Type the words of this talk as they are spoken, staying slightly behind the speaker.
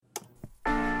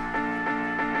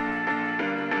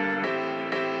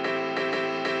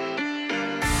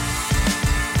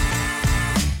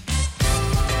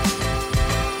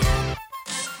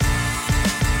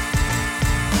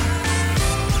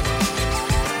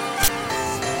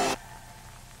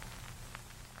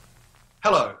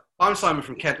Hello, I'm Simon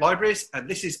from Kent Libraries, and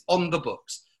this is On the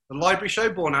Books, the library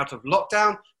show born out of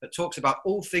lockdown that talks about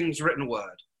all things written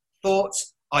word,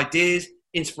 thoughts, ideas,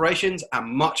 inspirations,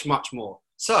 and much, much more.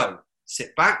 So,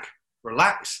 sit back,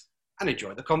 relax, and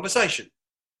enjoy the conversation.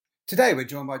 Today we're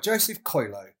joined by Joseph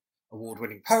Coelho,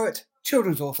 award-winning poet,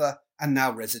 children's author, and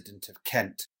now resident of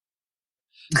Kent.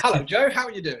 Hello, Joe. How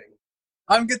are you doing?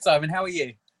 I'm good, Simon. How are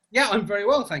you? Yeah, I'm very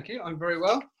well, thank you. I'm very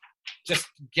well. Just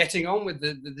getting on with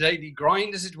the daily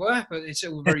grind, as it were, but it's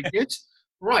all very good.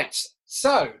 Right,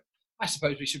 so I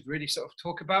suppose we should really sort of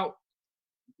talk about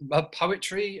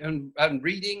poetry and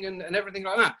reading and everything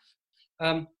like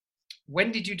that.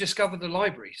 When did you discover the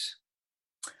libraries?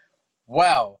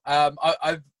 Well,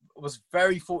 I was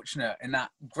very fortunate in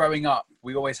that growing up,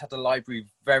 we always had a library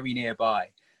very nearby.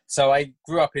 So I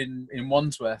grew up in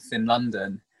Wandsworth in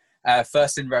London,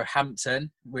 first in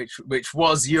Roehampton, which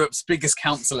was Europe's biggest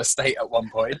council estate at one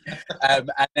point,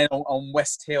 and then on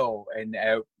West Hill in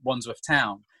Wandsworth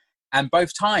Town. And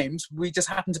both times, we just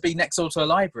happened to be next door to a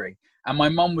library. And my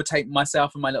mum would take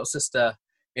myself and my little sister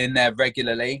in there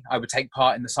regularly. I would take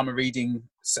part in the summer reading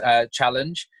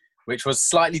challenge, which was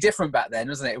slightly different back then,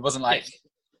 wasn't it? It wasn't like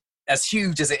as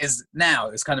huge as it is now.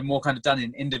 It was kind of done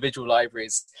in individual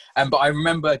libraries. But I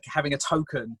remember having a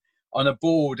token on a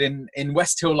board in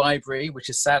West Hill Library, which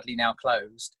is sadly now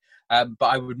closed. But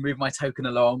I would move my token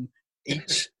along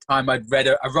each time I'd read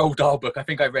a Roald Dahl book. I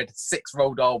think I read 6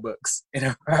 Roald Dahl books in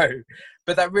a row.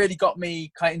 But that really got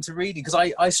me kind of into reading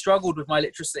because I struggled with my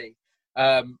literacy.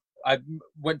 I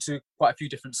went to quite a few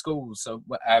different schools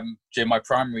during my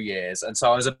primary years, and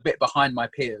so I was a bit behind my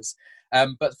peers.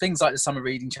 But things like the Summer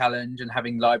Reading Challenge and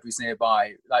having libraries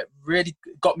nearby like really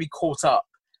got me caught up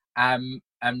and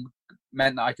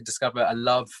meant that I could discover a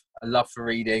love for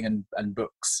reading and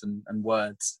books and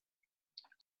words.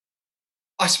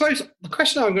 I suppose the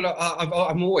question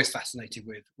I'm always fascinated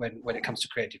with when it comes to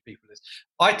creative people is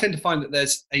I tend to find that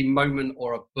there's a moment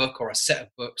or a book or a set of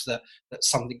books that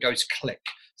something goes click.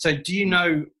 So do you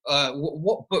know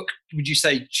what book would you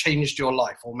say changed your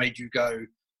life or made you go,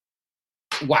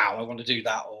 wow, I want to do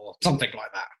that, or something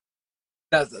like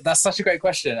that? That's such a great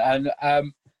question. And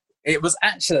it was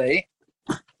actually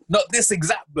not this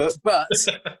exact book, but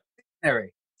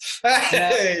dictionary.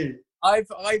 Hey! I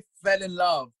fell in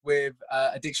love with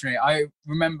a dictionary. I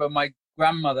remember my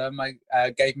grandmother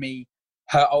gave me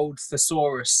her old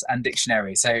thesaurus and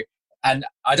dictionary. And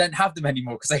I don't have them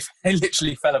anymore because they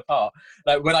literally fell apart.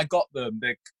 Like when I got them,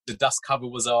 the dust cover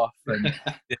was off and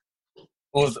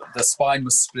the spine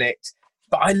was split.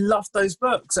 But I loved those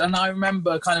books. And I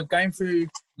remember kind of going through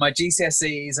my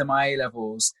GCSEs and my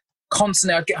A-levels.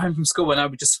 Constantly, I'd get home from school and I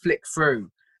would just flick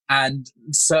through and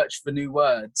search for new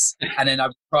words. And then I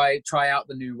would try out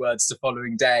the new words the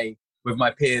following day with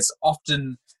my peers,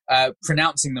 often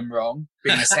pronouncing them wrong,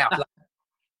 being a South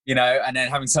and then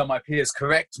having some of my peers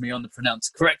correct me on the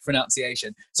correct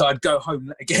pronunciation. So I'd go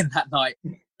home again that night,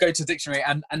 go to the dictionary,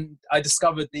 and I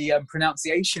discovered the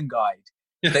pronunciation guide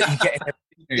that you get in every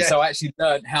dictionary. Yeah. So I actually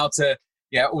learned how to,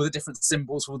 all the different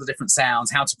symbols, all the different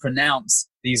sounds, how to pronounce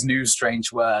these new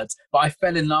strange words. But I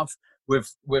fell in love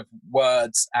with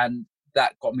words, and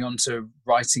that got me onto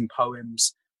writing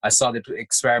poems. I started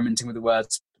experimenting with the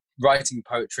words, writing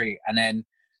poetry, and then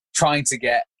trying to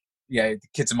get the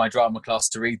kids in my drama class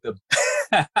to read them.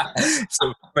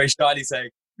 So very shyly saying,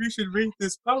 "You should read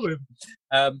this poem."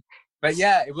 But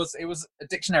yeah, it was a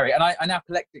dictionary, and I now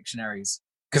collect dictionaries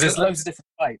because there's loads of different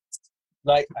types.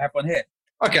 Like I have one here.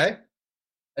 Okay.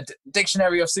 A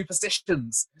dictionary of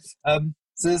superstitions.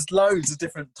 So there's loads of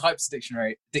different types of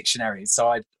dictionaries. So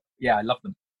I love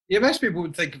them. Yeah, most people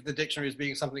would think of the dictionary as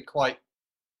being something quite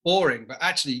boring, but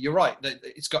actually you're right.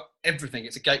 It's got everything.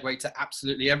 It's a gateway to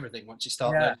absolutely everything once you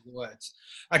start learning the words.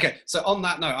 Okay, so on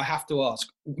that note, I have to ask,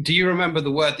 do you remember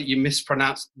the word that you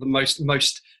mispronounced the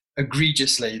most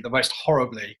egregiously, the most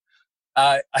horribly?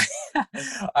 I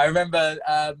remember,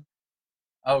 I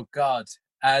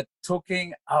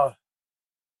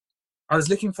was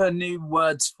looking for new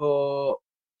words for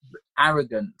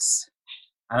arrogance.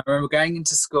 And I remember going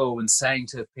into school and saying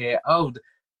to a peer,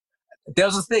 there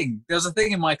was a thing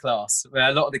in my class where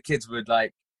a lot of the kids would be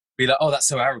like, oh, that's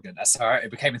so arrogant. That's so arrogant.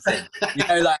 It became a thing.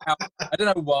 I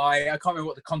don't know why. I can't remember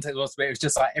what the context was, but it was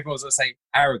just like everyone was going to say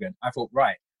arrogant. I thought,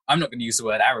 right, I'm not going to use the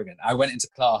word arrogant. I went into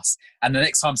class, and the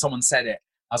next time someone said it,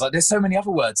 I was like, there's so many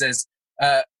other words. There's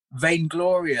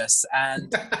vainglorious,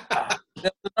 and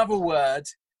there's another word.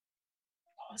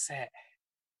 What was it?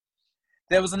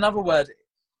 There was another word.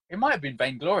 It might have been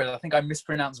vainglorious. I think I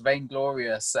mispronounced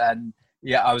vainglorious, and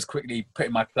I was quickly put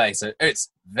in my place. So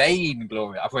it's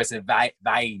vainglorious. I probably said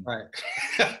vain.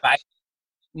 Right.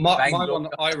 My one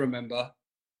I remember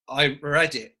I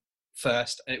read it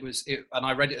first, and and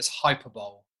I read it as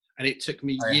hyperbole, and it took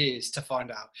me years to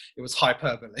find out it was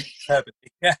hyperbole. Yeah.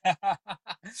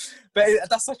 But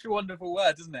that's such a wonderful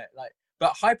word, isn't it? Like,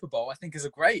 but hyperbole, I think, is a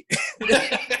great.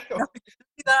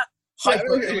 That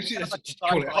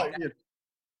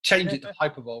change it to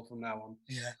hyperbole from now on.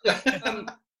 Yeah.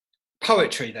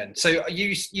 Poetry, then. So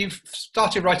you've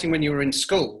started writing when you were in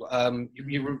school.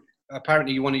 You were,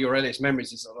 apparently one of your earliest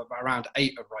memories is of around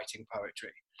 8 of writing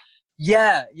poetry.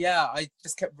 Yeah. I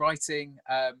just kept writing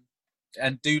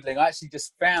and doodling. I actually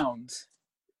just found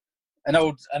an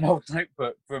old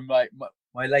notebook from like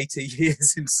my later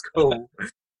years in school,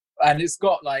 and it's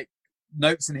got like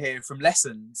notes in here from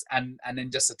lessons and then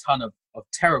just a ton of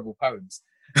terrible poems.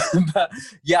 But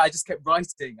yeah, I just kept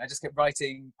writing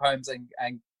poems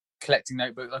and collecting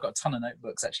notebooks. I've got a ton of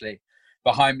notebooks actually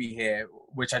behind me here,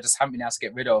 which I just haven't been able to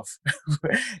get rid of.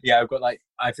 Yeah,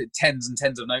 I've tens and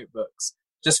tens of notebooks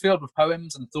just filled with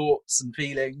poems and thoughts and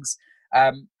feelings.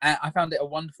 And I found it a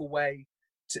wonderful way,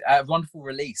 a wonderful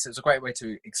release. It was a great way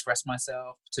to express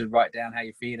myself, to write down how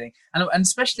you're feeling. And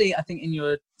especially, I think, in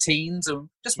your teens or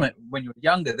just when you're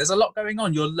younger, there's a lot going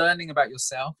on. You're learning about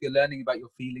yourself. You're learning about your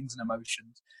feelings and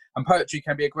emotions. And poetry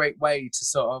can be a great way to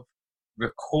sort of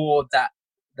record that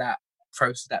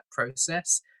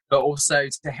process, but also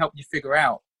to help you figure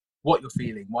out what you're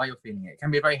feeling, why you're feeling it. It can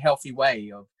be a very healthy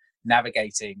way of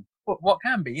navigating what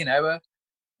can be, a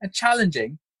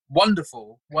challenging,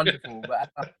 wonderful, but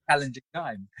a challenging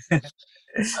time.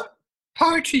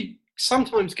 Poetry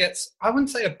sometimes gets, I wouldn't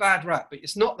say a bad rap, but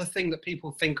it's not the thing that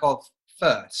people think of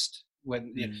first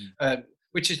when,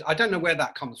 which is, I don't know where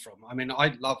that comes from. I mean,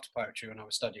 I loved poetry when I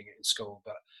was studying it in school,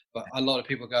 but a lot of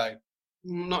people go,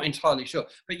 not entirely sure.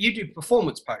 But you do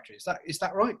performance poetry, is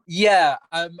that right? Yeah,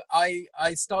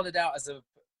 I started out as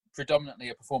predominantly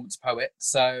a performance poet.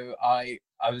 So I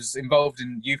was involved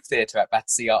in youth theatre at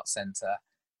Battersea Arts Centre,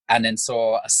 and then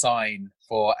saw a sign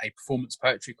for a performance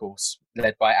poetry course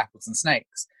led by Apples and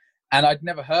Snakes. And I'd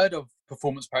never heard of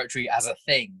performance poetry as a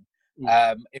thing.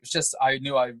 It was just, I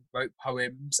knew I wrote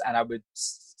poems, and I would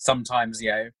sometimes,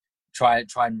 try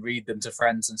and read them to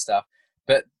friends and stuff.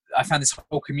 But I found this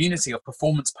whole community of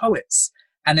performance poets.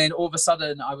 And then all of a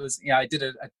sudden I did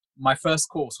my first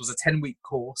course was a 10-week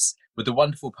course with the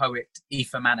wonderful poet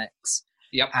Aoife Mannix.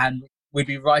 Yep. And we'd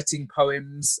be writing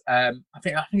poems. I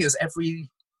think it was every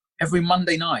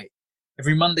Monday night,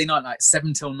 like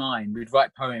 7 till 9, we'd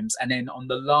write poems. And then on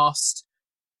the last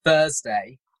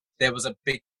Thursday, there was a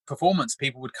big performance.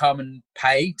 People would come and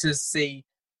pay to see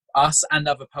us and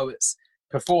other poets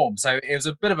perform. So it was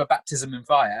a bit of a baptism in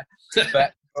fire,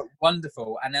 but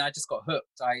wonderful. And then I just got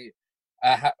hooked. I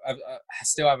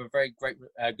still have a very great,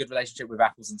 good relationship with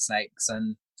Apples and Snakes,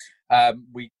 and I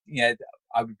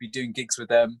would be doing gigs with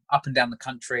them up and down the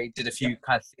country. Did a few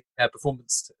kind of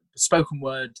performance, spoken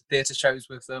word theatre shows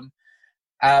with them.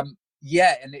 And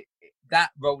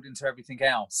that rolled into everything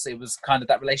else. It was kind of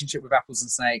that relationship with Apples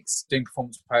and Snakes, doing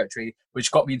performance poetry,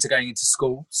 which got me into going into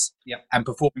schools and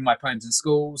performing my poems in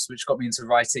schools, which got me into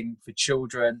writing for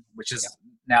children, which has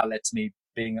now led to me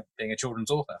being a children's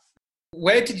author.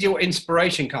 Where did your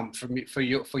inspiration come from for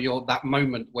your that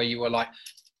moment where you were like,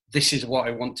 this is what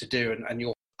I want to do, and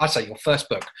your first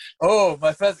book? Oh,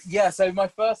 my first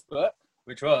book,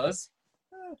 which was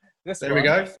this. There we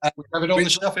go. We have it on the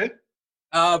shelf here.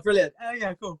 Brilliant. Oh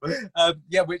yeah, cool.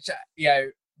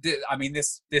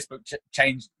 This book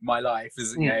changed my life,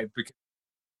 because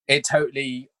it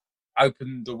totally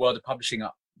opened the world of publishing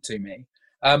up to me.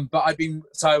 But I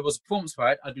was a performance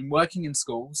poet. I'd been working in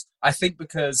schools, I think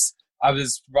because I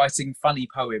was writing funny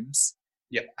poems.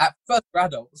 Yeah. At first for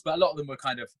adults, but a lot of them were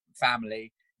kind of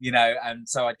family, and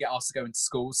so I'd get asked to go into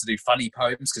schools to do funny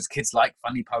poems because kids like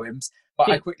funny poems.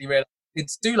 But I quickly realized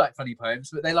kids do like funny poems,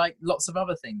 but they like lots of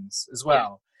other things as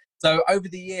well. Yeah. So over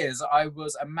the years, I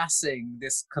was amassing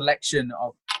this collection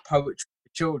of poetry for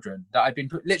children that I'd been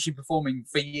literally performing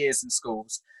for years in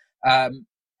schools. And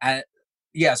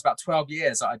it's about 12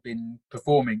 years that I'd been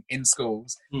performing in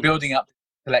schools, building up the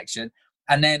collection.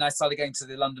 And then I started going to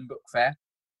the London Book Fair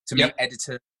to meet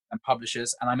editors and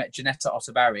publishers. And I met Janetta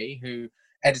Otterbarry, who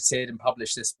edited and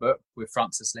published this book with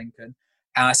Francis Lincoln.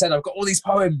 And I said, I've got all these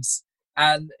poems.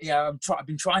 And I've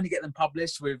been trying to get them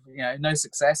published with no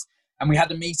success. And we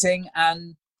had a meeting,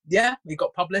 and we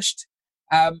got published.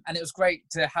 And it was great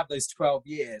to have those 12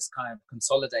 years kind of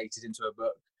consolidated into a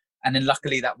book. And then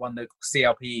luckily that won the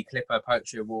CLPE Clipper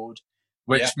Poetry Award,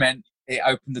 which meant it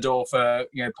opened the door for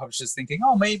publishers thinking,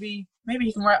 oh, maybe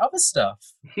he can write other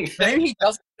stuff. Maybe he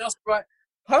doesn't just write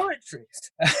poetry.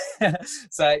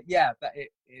 So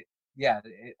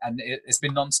it's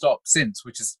been non-stop since,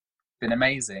 which is been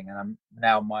amazing. And I'm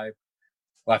now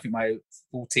I think my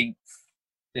 14th,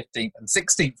 15th, and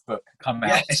 16th book come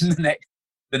out in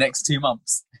the next 2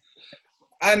 months.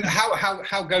 And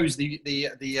how goes the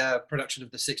production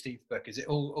of the 16th book? Is it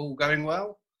all going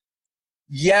well?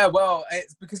 Yeah, well,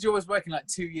 it's because you're always working like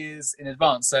 2 years in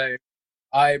advance. So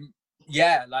I'm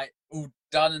like all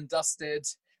done and dusted,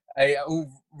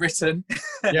 all written.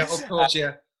 Yeah, of course,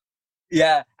 yeah.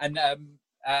 Yeah, and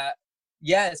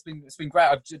it's been great.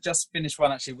 I've just finished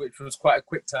one actually, which was quite a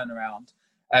quick turnaround.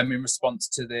 In response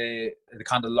to the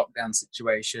kind of lockdown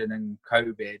situation and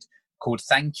COVID, called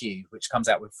Thank You, which comes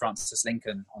out with Francis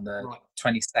Lincoln on the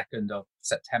 22nd of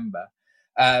September.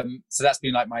 So that's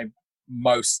been like my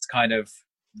most kind of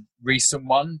recent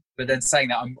one. But then saying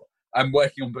that, I'm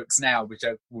working on books now, which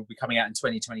will be coming out in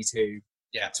 2022,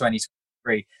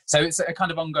 2023. So it's a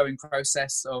kind of ongoing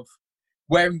process of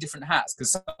wearing different hats,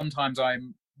 because sometimes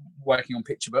I'm working on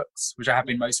picture books, which I have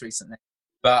been most recently,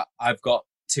 but I've got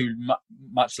 2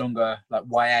 much longer like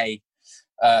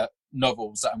YA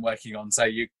novels that I'm working on. So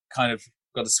you kind of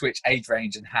got to switch age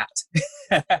range and hat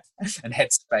and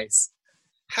headspace.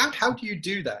 How do you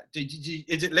do that?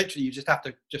 Is it literally you just have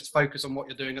to just focus on what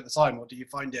you're doing at the time, or do you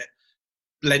find it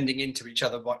blending into each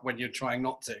other when you're trying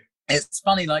not to? It's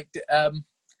funny, like it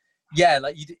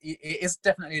is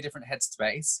definitely a different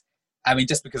headspace. I mean,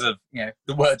 just because of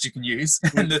the words you can use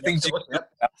and the things you can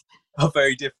are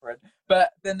very different.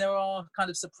 But then there are kind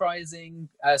of surprising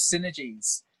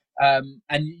synergies, and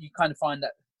you kind of find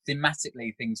that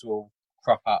thematically things will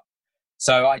crop up.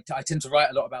 So I tend to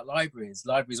write a lot about libraries.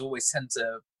 Libraries always tend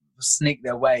to sneak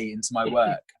their way into my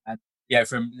work. And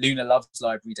from Luna Love's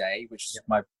Library Day, which is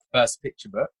my first picture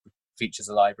book, which features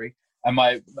a library, and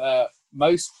my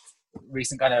most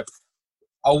recent kind of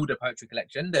older poetry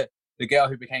collection, The Girl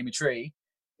Who Became a Tree,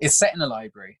 is set in a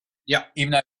library. Yeah.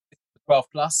 Even though it's 12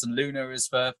 plus and Luna is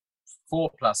for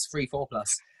 4 plus.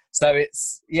 So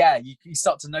it's, you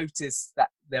start to notice that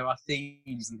there are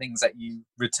themes and things that you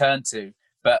return to,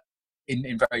 but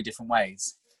in very different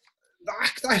ways.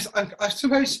 I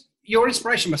suppose your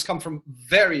inspiration must come from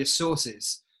various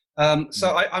sources. So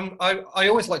I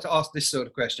always like to ask this sort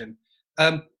of question,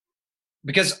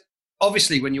 because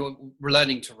obviously when you're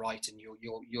learning to write and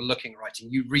you're looking at writing,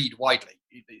 you read widely.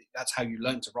 That's how you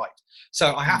learn to write.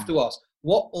 So I have to ask,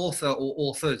 what author or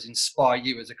authors inspire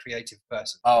you as a creative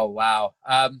person? Oh, wow.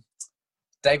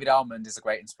 David Almond is a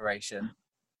great inspiration.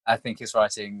 I think his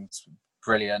writing's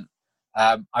brilliant.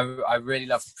 I really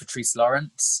love Patrice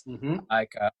Lawrence,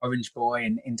 like Orange Boy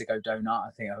and Indigo Donut.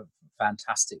 I think are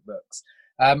fantastic books.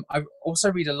 I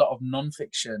also read a lot of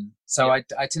non-fiction. So I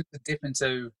tend to dip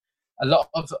into a lot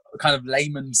of kind of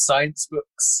layman science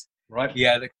books. Right.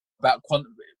 Yeah, about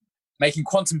making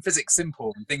quantum physics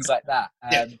simple and things like that.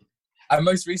 I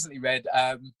most recently read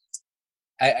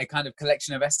a kind of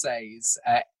collection of essays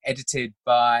edited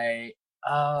by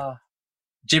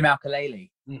Jim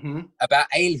Al-Khalili about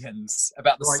aliens,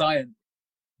 about the science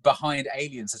behind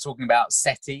aliens. So talking about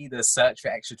SETI, the search for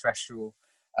extraterrestrial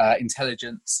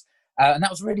intelligence. And that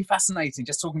was really fascinating,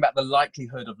 just talking about the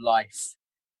likelihood of life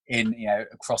in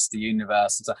across the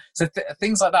universe and so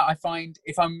things like that. I find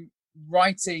if I'm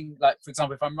writing, like for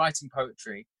example, if I'm writing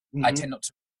poetry, I tend not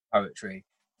to read poetry.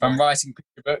 If I'm writing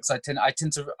picture books, I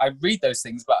tend to read those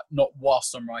things, but not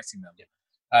whilst I'm writing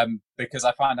them, because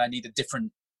I find I need a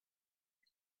different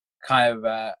kind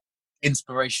of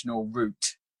inspirational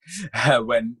route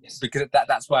because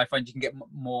that's why I find you can get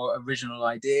more original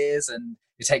ideas, and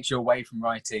it takes you away from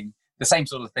writing the same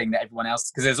sort of thing that everyone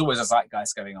else, because there's always a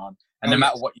zeitgeist going on, and no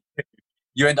matter what you do,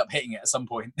 you end up hitting it at some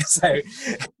point. So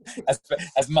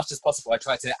as much as possible, I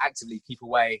try to actively keep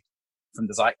away from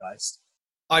the zeitgeist.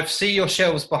 I see your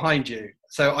shelves behind you,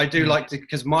 so I do like to,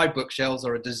 because my bookshelves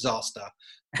are a disaster.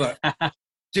 But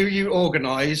do you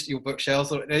organise your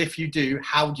bookshelves? And if you do,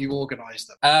 how do you organise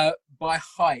them? By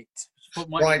height.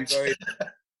 Might be very,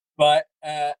 but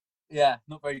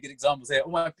not very good examples here.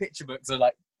 All my picture books are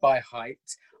like by height.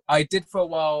 I did for a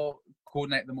while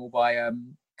coordinate them all by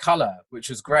colour, which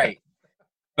was great.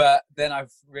 But then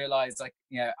I've realised,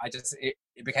 it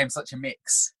became such a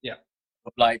mix. Yeah.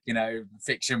 Of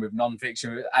fiction with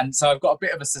non-fiction, and so I've got a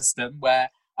bit of a system where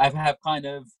I have kind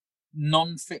of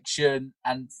non-fiction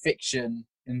and fiction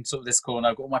in sort of this corner.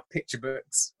 I've got all my picture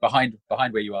books behind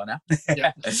where you are now.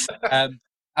 Yeah.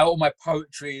 All my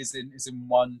poetry is in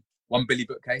one Billy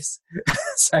bookcase.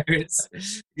 So it's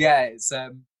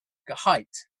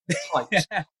height.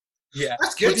 Yeah.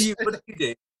 That's good. What do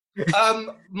you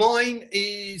do? Mine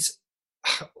is,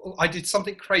 I did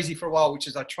something crazy for a while, which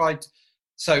is I tried.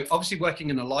 So obviously working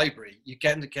in a library, you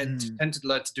tend to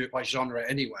learn to do it by genre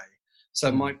anyway.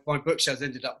 So my bookshelves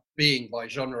ended up being by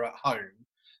genre at home,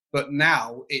 but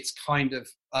now it's kind of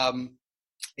I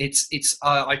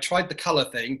tried the color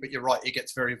thing, but you're right, it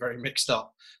gets very, very mixed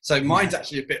up. So mine's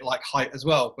actually a bit like height as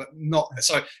well, but not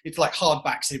so. It's like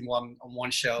hardbacks on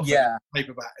one shelf, Yeah,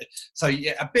 paperback. So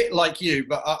yeah, a bit like you,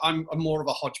 but I'm more of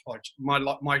a hodgepodge.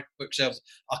 My bookshelves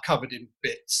are covered in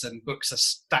bits, and books are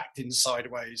stacked in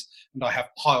sideways, and I have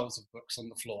piles of books on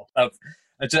the floor. and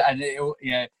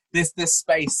this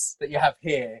space that you have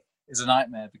here is a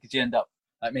nightmare because you end up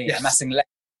like me amassing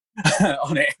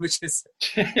on it, which is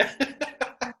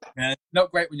not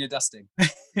great when you're dusting.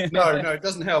 No, it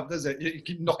doesn't help, does it? You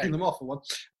keep knocking them off for one.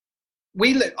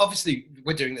 Obviously,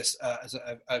 we're doing this as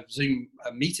a Zoom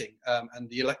meeting, and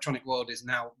the electronic world is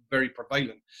now very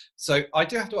prevalent. So I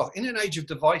do have to ask, in an age of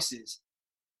devices,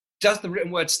 does the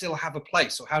written word still have a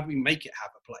place, or how do we make it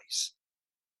have a place?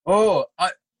 Oh,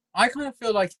 I kind of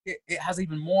feel like it has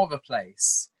even more of a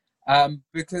place,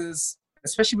 because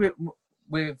especially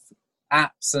with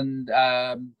apps and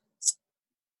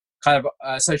kind of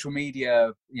social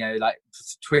media, like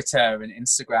Twitter and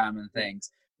Instagram and things,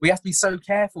 we have to be so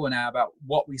careful now about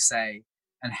what we say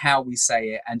and how we say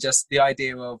it, and just the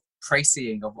idea of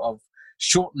tracing, of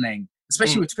shortening,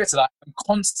 especially with Twitter. Like, I'm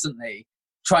constantly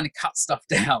trying to cut stuff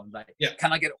down. Like,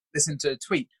 can I get this into a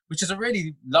tweet? Which is a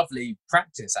really lovely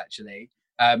practice, actually,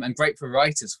 and great for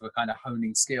writers for kind of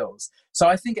honing skills. So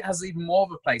I think it has even more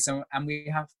of a place, and we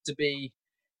have to be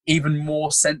even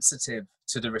more sensitive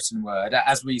to the written word,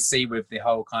 as we see with the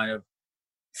whole kind of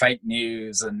fake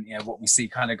news and what we see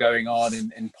kind of going on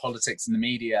in politics and the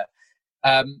media.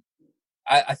 I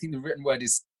think the written word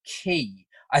is key.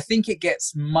 I think it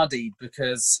gets muddied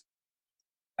because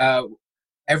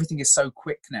everything is so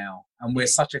quick now, and we're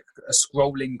such a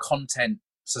scrolling content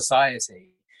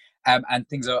society, and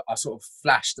things are sort of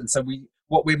flashed, and so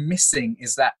what we're missing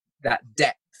is that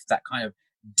depth, that kind of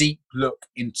deep look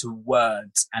into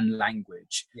words and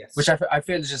language, which I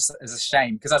feel is a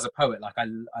shame, because as a poet, like I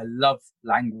love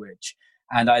language,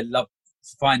 and I love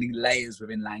finding layers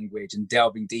within language and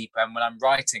delving deeper, and when I'm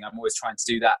writing, I'm always trying to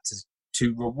do that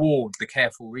to reward the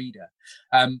careful reader,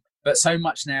 but so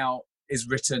much now is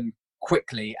written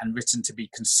quickly and written to be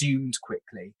consumed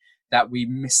quickly that we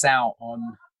miss out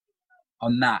on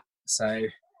that. So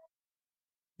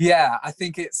yeah, I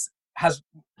think it's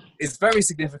very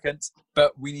significant,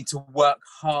 but we need to work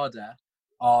harder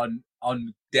on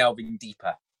delving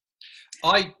deeper.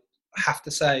 I have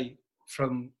to say,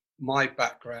 from my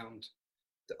background,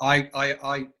 I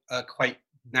equate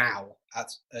now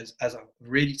as a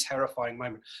really terrifying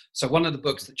moment. So one of the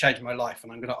books that changed my life,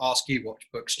 and I'm going to ask you what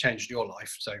books changed your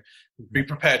life, so be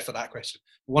prepared for that question.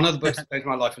 One of the books that changed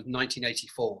my life was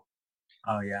 1984.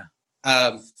 Oh yeah.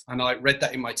 And I read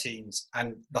that in my teens,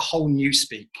 and the whole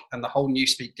Newspeak and the whole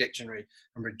Newspeak dictionary,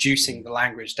 and reducing the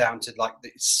language down to like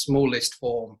the smallest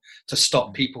form to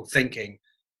stop people thinking,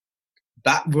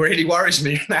 that really worries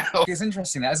me now. It's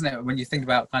interesting, isn't it, when you think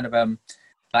about kind of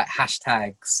like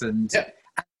hashtags and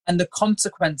the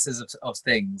consequences of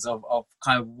things, of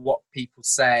kind of what people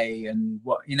say, and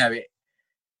what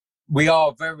we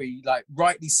are very, like,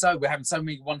 rightly so, we're having so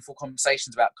many wonderful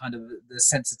conversations about kind of the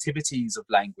sensitivities of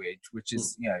language, which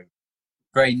is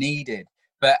very needed,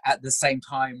 but at the same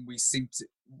time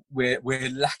we're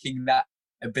lacking that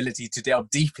ability to delve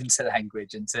deep into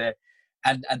language and to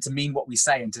mean what we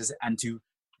say, and to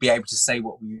be able to say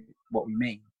what we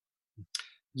mean.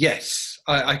 Yes,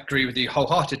 I agree with you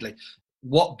wholeheartedly.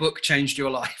 What book changed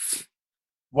your life?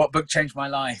 What book changed my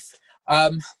life?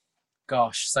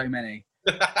 Gosh, so many.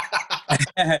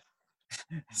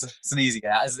 It's an easy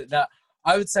get, isn't it? Now,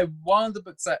 I would say one of the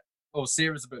books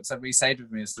series of books that really stayed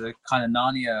with me is the kind of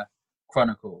Narnia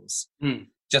Chronicles,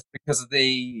 just because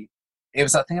it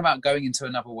was that thing about going into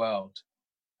another world,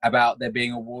 about there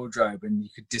being a wardrobe and you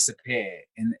could disappear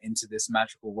into this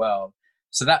magical world.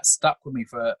 So that stuck with me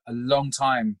for a long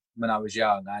time when I was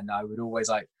young, and I would always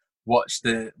like watch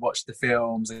the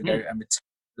films and go and return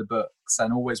the books,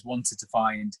 and always wanted to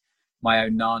find my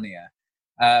own Narnia.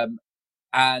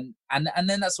 And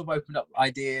then that sort of opened up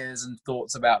ideas and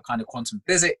thoughts about kind of quantum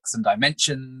physics and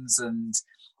dimensions and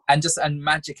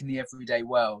magic in the everyday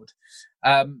world.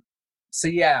 So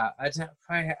yeah, I'd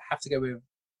have to go with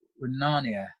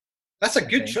Narnia. That's a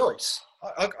good choice.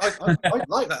 I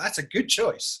like that. That's a good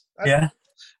choice. Yeah.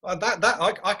 I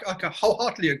can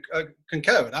wholeheartedly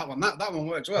concur with that one. That one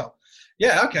works well.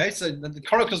 Yeah. Okay. So the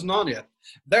Chronicles of Narnia,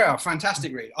 they're a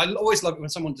fantastic read. I always love it when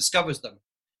someone discovers them,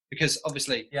 because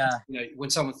obviously,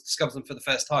 when someone discovers them for the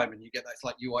first time and you get that, it's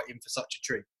like you are in for such a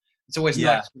treat. It's always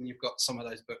nice when you've got some of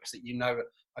those books that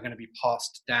are going to be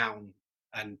passed down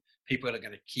and people are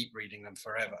going to keep reading them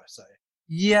forever. So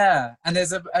Yeah, and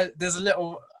there's a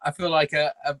little. I feel like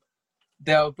there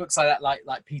are books like that,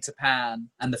 like Peter Pan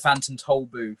and the Phantom Toll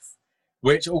Booth,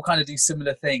 which all kind of do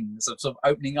similar things of sort of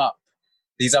opening up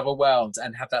these other worlds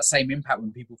and have that same impact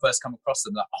when people first come across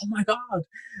them. Like, oh my god,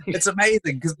 it's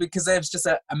amazing because there's just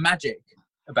a magic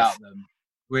about them,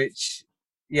 which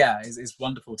is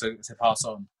wonderful to pass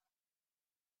on.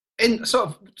 In sort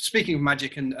of speaking of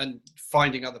magic and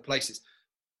finding other places,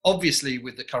 obviously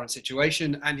with the current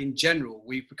situation and in general,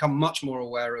 we've become much more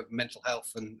aware of mental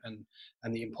health and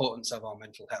the importance of our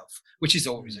mental health, which is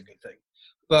always a good thing.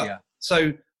 But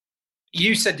so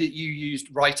you said that you used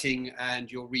writing and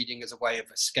your reading as a way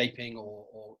of escaping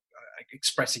or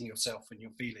expressing yourself and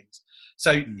your feelings.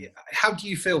 So how do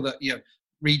you feel that,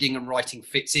 reading and writing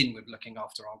fits in with looking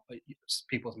after our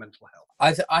people's mental health?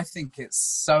 I think it's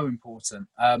so important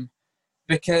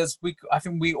because I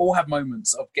think we all have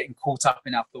moments of getting caught up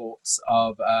in our thoughts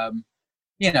of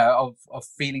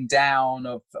feeling down,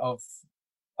 of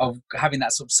having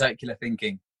that sort of circular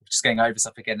thinking, just going over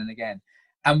stuff again and again.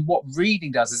 And what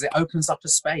reading does is it opens up a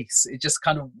space. It just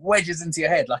kind of wedges into your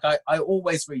head. Like I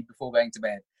always read before going to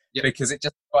bed because it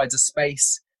just provides a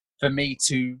space for me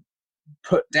to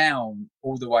put down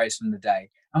all the worries from the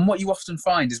day. And what you often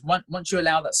find is once you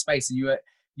allow that space and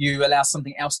you allow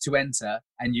something else to enter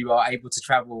and you are able to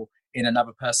travel in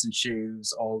another person's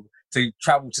shoes or to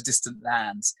travel to distant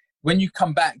lands, when you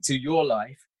come back to your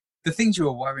life, the things you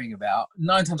were worrying about,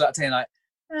 9 times out of 10,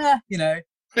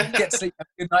 get sleep, have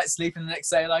a good night's sleep, and the next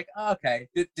day, like, oh, okay,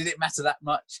 did it matter that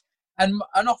much? And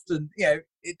often,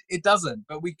 it doesn't.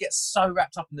 But we get so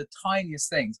wrapped up in the tiniest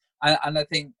things. And I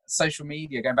think social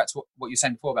media, going back to what you were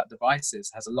saying before about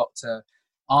devices, has a lot to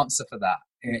answer for that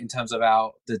in terms of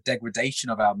the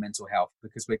degradation of our mental health,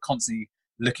 because we're constantly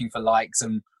looking for likes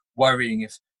and worrying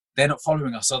if they're not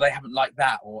following us or they haven't liked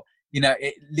that, or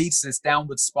it leads to this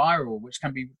downward spiral, which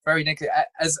can be very negative.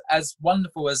 As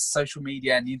wonderful as social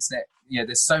media and the internet,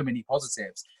 there's so many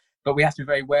positives, but we have to be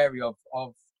very wary of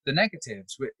the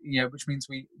negatives, which means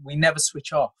we never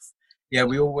switch off.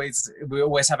 We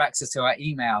always have access to our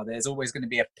email. There's always going to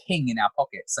be a ping in our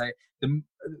pocket. So the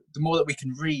more that we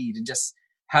can read and just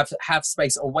have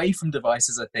space away from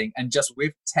devices, I think, and just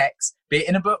with text, be it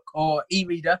in a book or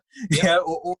e-reader,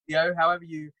 or audio, however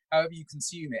you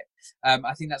consume it.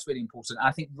 I think that's really important.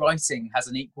 I think writing has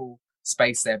an equal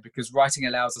space there, because writing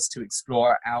allows us to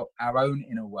explore our own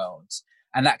inner worlds,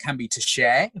 and that can be to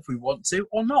share if we want to,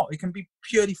 or not. It can be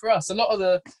purely for us. A lot of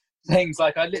the things,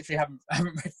 like I literally haven't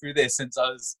read through this since I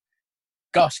was,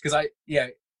 because I've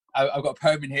got a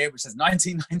poem in here which says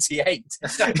 1998.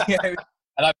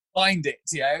 And I find it,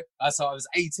 so I was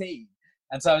 18,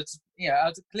 and so I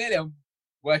was clearly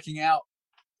working out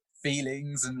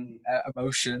feelings and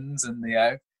emotions and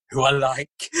who I like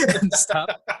and stuff.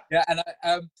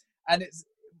 And it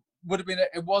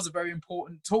was a very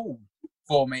important tool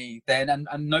for me then, and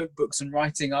notebooks and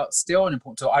writing are still an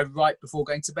important tool. I write before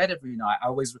going to bed every night. I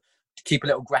always keep a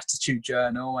little gratitude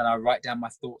journal, and I write down my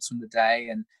thoughts from the day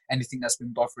and anything that's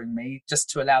been bothering me, just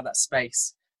to allow that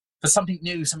space for something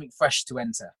new, something fresh to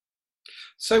enter.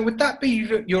 So would that be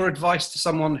your advice to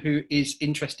someone who is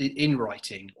interested in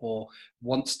writing or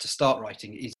wants to start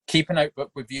writing? Is keep a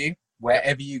notebook with you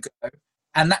wherever you go,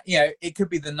 and that it could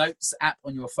be the notes app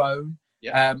on your phone.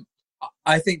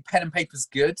 I think pen and paper is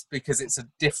good because it's a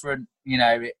different,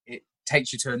 it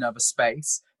takes you to another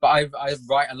space. But I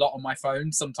write a lot on my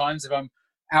phone sometimes if I'm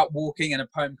out walking and a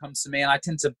poem comes to me, and I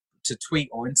tend to tweet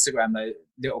or Instagram the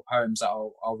little poems that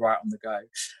I'll write on the go.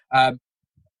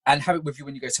 And have it with you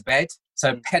when you go to bed.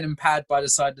 So pen and pad by the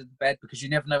side of the bed, because you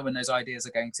never know when those ideas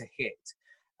are going to hit.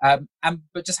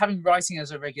 But just having writing as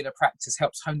a regular practice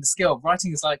helps hone the skill.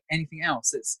 Writing is like anything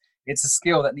else. It's a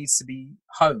skill that needs to be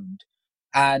honed.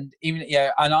 And even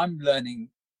and I'm learning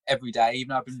every day.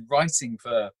 Even I've been writing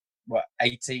for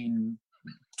 18,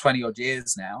 20 odd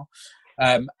years now.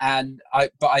 And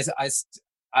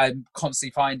I'm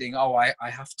constantly finding, I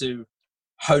have to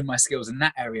hone my skills in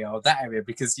that area or that area,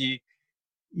 because you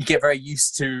get very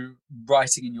used to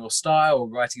writing in your style, or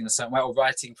writing in a certain way, or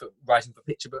writing for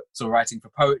picture books, or writing for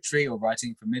poetry, or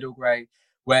writing for middle grade.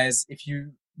 Whereas if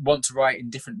you want to write in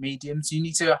different mediums, you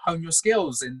need to hone your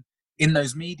skills in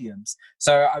those mediums.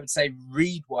 So I would say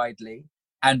read widely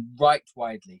and write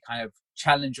widely. Kind of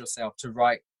challenge yourself to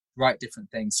write different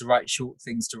things, to write short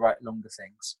things, to write longer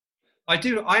things. I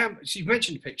do. So you've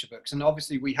mentioned picture books, and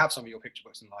obviously we have some of your picture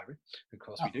books in the library. Of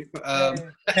course we do.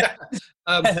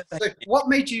 So what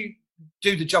made you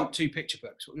do the jump to picture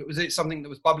books? Was it something that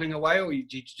was bubbling away, or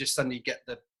did you just suddenly get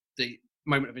the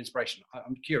moment of inspiration?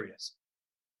 I'm curious.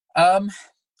 I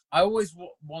always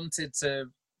wanted to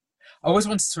I always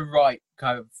wanted to write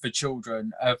kind of for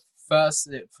children. So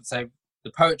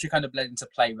the poetry kind of bled into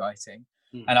playwriting,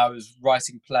 and I was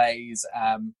writing plays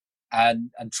and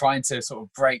trying to sort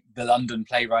of break the London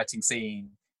playwriting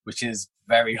scene, which is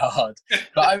very hard.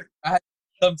 But I had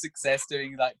some success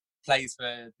doing like plays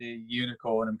for the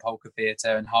Unicorn and Polka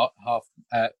Theatre and Half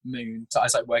Moon. So I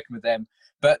started working with them.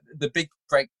 But the big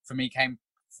break for me came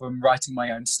from writing my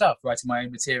own stuff, writing my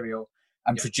own material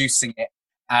and producing it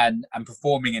and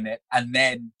performing in it. And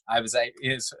then it was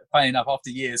funny enough,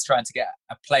 after years trying to get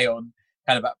a play on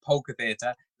kind of at Polka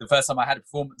Theatre, the first time I had a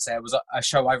performance there was a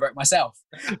show I wrote myself,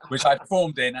 which I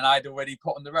performed in and I'd already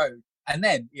put on the road. And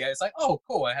then, it's like, oh,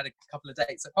 cool. I had a couple of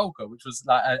dates at Polka, which was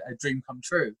like a dream come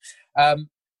true.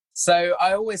 So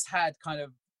I always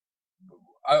wanted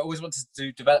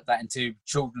to develop that into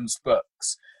children's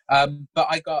books. But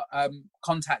I got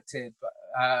contacted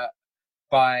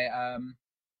by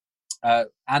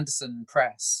Anderson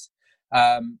Press,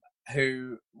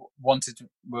 who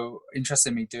were interested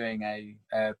in me doing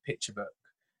a picture book.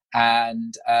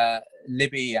 And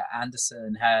Libby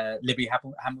Hamilton at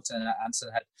Anderson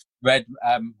had read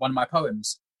one of my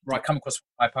poems. Right, come across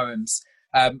my poems.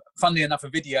 Funnily enough, a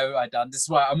video I'd done. This is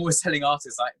why I'm always telling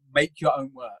artists, like, make your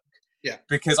own work. Yeah.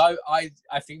 Because I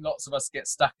think lots of us get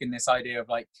stuck in this idea of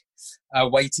like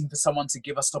waiting for someone to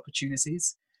give us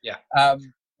opportunities. Yeah.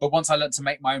 But once I learned to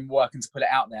make my own work and to put it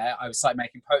out there, I started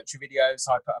making poetry videos.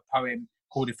 So I put a poem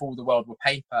called "If All the World Were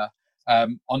Paper"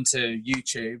 onto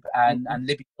YouTube, and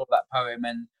Libby saw that poem,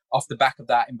 and off the back of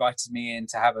that, invited me in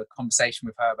to have a conversation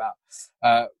with her about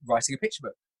writing a picture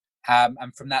book.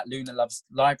 And from that, Luna Loves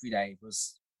Library Day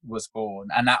was born,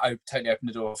 and that totally opened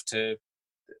the door to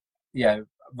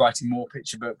writing more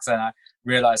picture books. And I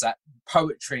realized that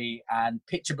poetry and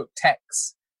picture book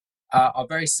texts are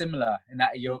very similar in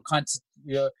that you're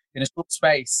in a short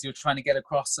space, you're trying to get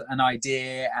across an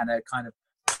idea and a kind of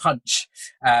punch,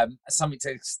 something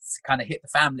to kind of hit the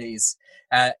families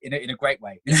in a great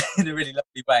way, in a really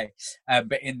lovely way,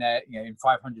 but in in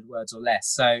 500 words or less.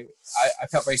 So I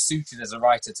felt very suited as a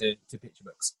writer to picture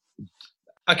books.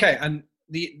 Okay, and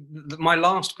my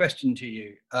last question to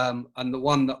you, and the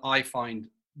one that I find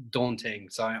daunting,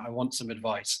 so I want some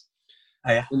advice.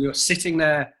 Oh, yeah. When you're sitting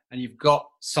there and you've got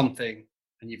something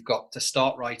and you've got to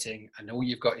start writing and all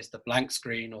you've got is the blank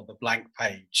screen or the blank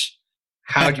page,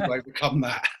 how do you overcome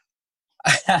that?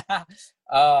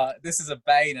 This is a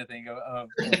bane, I think.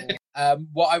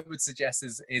 What I would suggest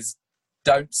is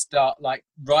don't start,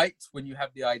 write when you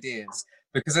have the ideas,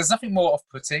 because there's nothing more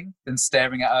off-putting than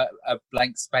staring at a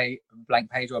blank page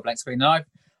or a blank screen. And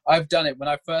I've done it when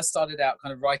I first started out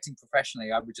kind of writing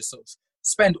professionally. I would just sort of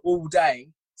spend all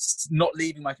day not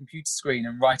leaving my computer screen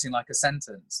and writing like a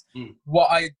sentence. What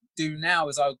I do now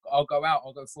is I'll go out,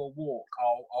 I'll go for a walk,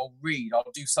 I'll read, I'll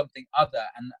do something other,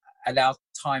 and allow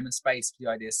time and space for the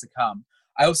ideas to come.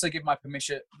 I also give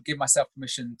myself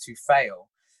permission to fail.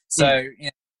 So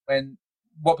when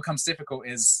what becomes difficult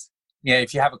is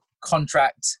if you have a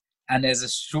contract and there's a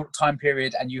short time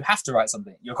period and you have to write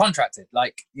something, you're contracted,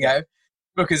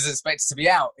 book is expected to be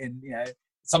out in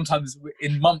sometimes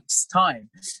in months'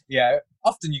 time.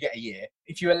 Often you get a year.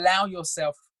 If you allow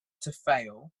yourself to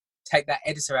fail, take that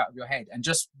editor out of your head and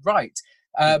just write.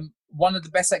 One of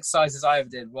the best exercises I ever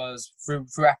did was through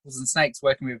Apples and Snakes,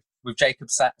 working with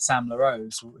Jacob Sam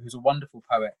LaRose, who's a wonderful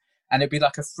poet. And it'd be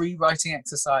like a free writing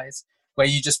exercise where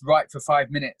you just write for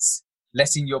 5 minutes,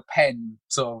 letting your pen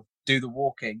sort of do the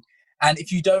walking. And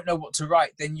if you don't know what to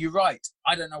write, then you write,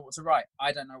 I don't know what to write,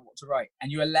 I don't know what to write.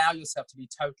 And you allow yourself to be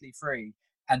totally free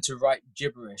and to write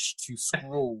gibberish, to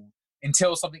scrawl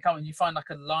until something comes, and you find like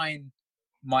a line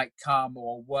might come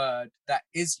or a word that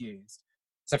is used.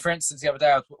 So for instance, the other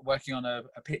day I was working on a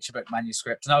picture book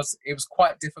manuscript, and it was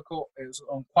quite difficult. It was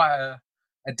on quite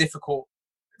a difficult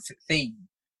theme.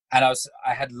 And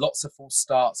I had lots of false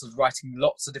starts. I was writing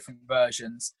lots of different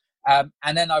versions.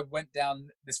 And then I went down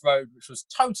this road, which was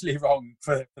totally wrong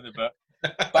for the book.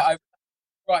 But I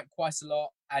write quite a lot,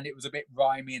 and it was a bit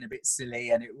rhymey and a bit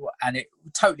silly, and it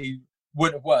totally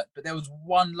wouldn't have worked. But there was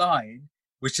one line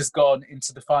which has gone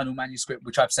into the final manuscript,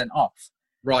 which I've sent off.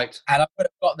 Right. And I would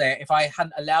have got there if I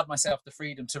hadn't allowed myself the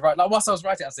freedom to write. Like whilst I was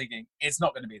writing, I was thinking, it's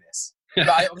not going to be this. But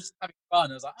I was just having fun.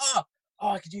 I was like,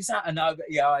 I could use that. And I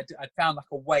found like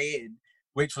a way in,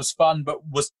 which was fun, but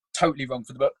was totally wrong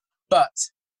for the book.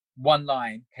 But one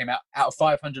line came out of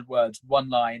 500 words. One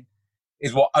line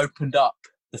is what opened up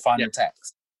the final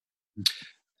text.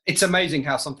 It's amazing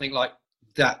how something like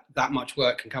that much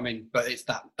work can come in, but it's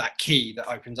that key that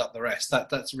opens up the rest.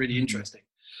 That's really interesting.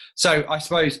 So I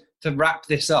suppose to wrap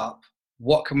this up,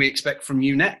 what can we expect from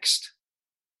you next?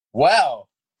 Well,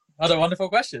 What a wonderful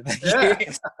question. Thank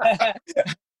Yeah.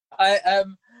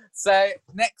 you. So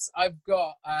next I've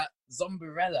got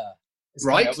Zombrella.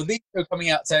 Right. Well, these are coming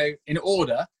out, so in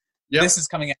order. Yep. This is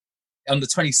coming out on the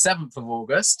 27th of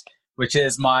August, which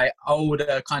is my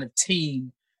older kind of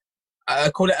teen. I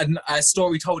call it a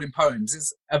story told in poems.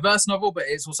 It's a verse novel, but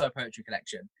it's also a poetry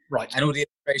collection. Right. And all the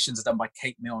illustrations are done by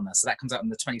Kate Milner. So that comes out on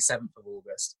the 27th of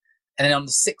August. And then on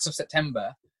the 6th of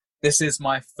September, this is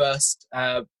my first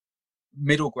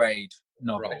middle grade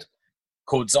novel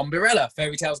called Zombirella,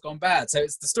 Fairy Tales Gone Bad. So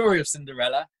it's the story of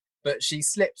Cinderella, but she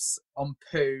slips on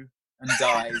poo and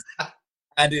dies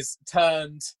and is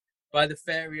turned by the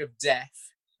fairy of death,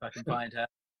 if I can find her,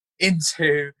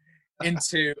 into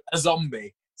a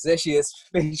zombie. So there she is,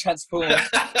 being transformed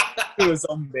to a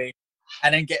zombie,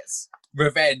 and then gets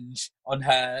revenge on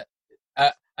her.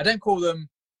 I don't call them,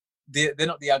 they're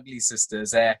not the ugly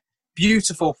sisters, they're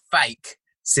beautiful fake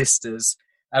sisters,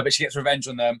 but she gets revenge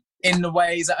on them in the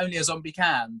ways that only a zombie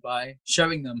can, by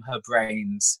showing them her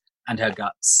brains and her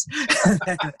guts.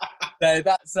 So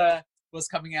that's what's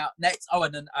coming out next. Oh,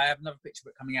 and then I have another picture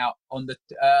book coming out on the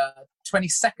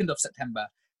 22nd of September,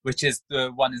 which is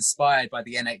the one inspired by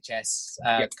the NHS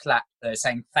clap,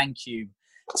 saying thank you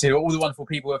to all the wonderful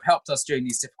people who have helped us during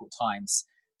these difficult times.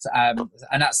 So,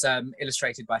 and that's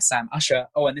illustrated by Sam Usher.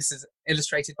 Oh, and this is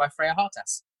illustrated by Freya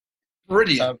Hartas.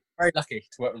 Brilliant. So very lucky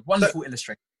to work with wonderful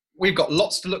illustrators. We've got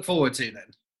lots to look forward to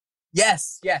then.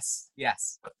 Yes.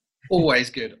 Always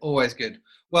good, always good.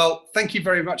 Well, thank you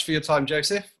very much for your time,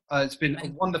 Joseph. It's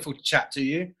been wonderful to chat to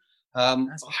you.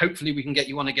 Hopefully we can get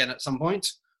you on again at some point.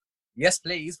 Yes,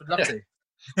 please. Would love to.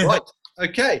 Right.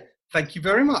 Okay. Thank you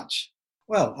very much.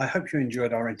 Well, I hope you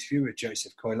enjoyed our interview with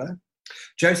Joseph Coylo.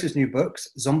 Joseph's new books,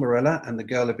 Zombrella and The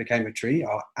Girl Who Became a Tree,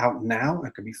 are out now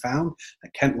and can be found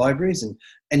at Kent Libraries and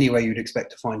anywhere you'd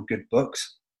expect to find good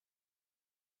books.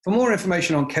 For more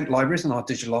information on Kent Libraries and our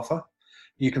digital offer,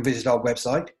 you can visit our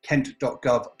website,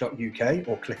 kent.gov.uk,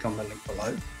 or click on the link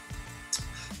below.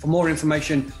 For more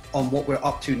information on what we're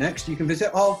up to next, you can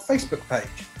visit our Facebook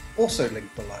page, also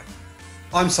linked below.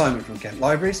 I'm Simon from Kent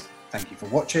Libraries. Thank you for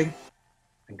watching,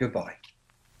 and goodbye.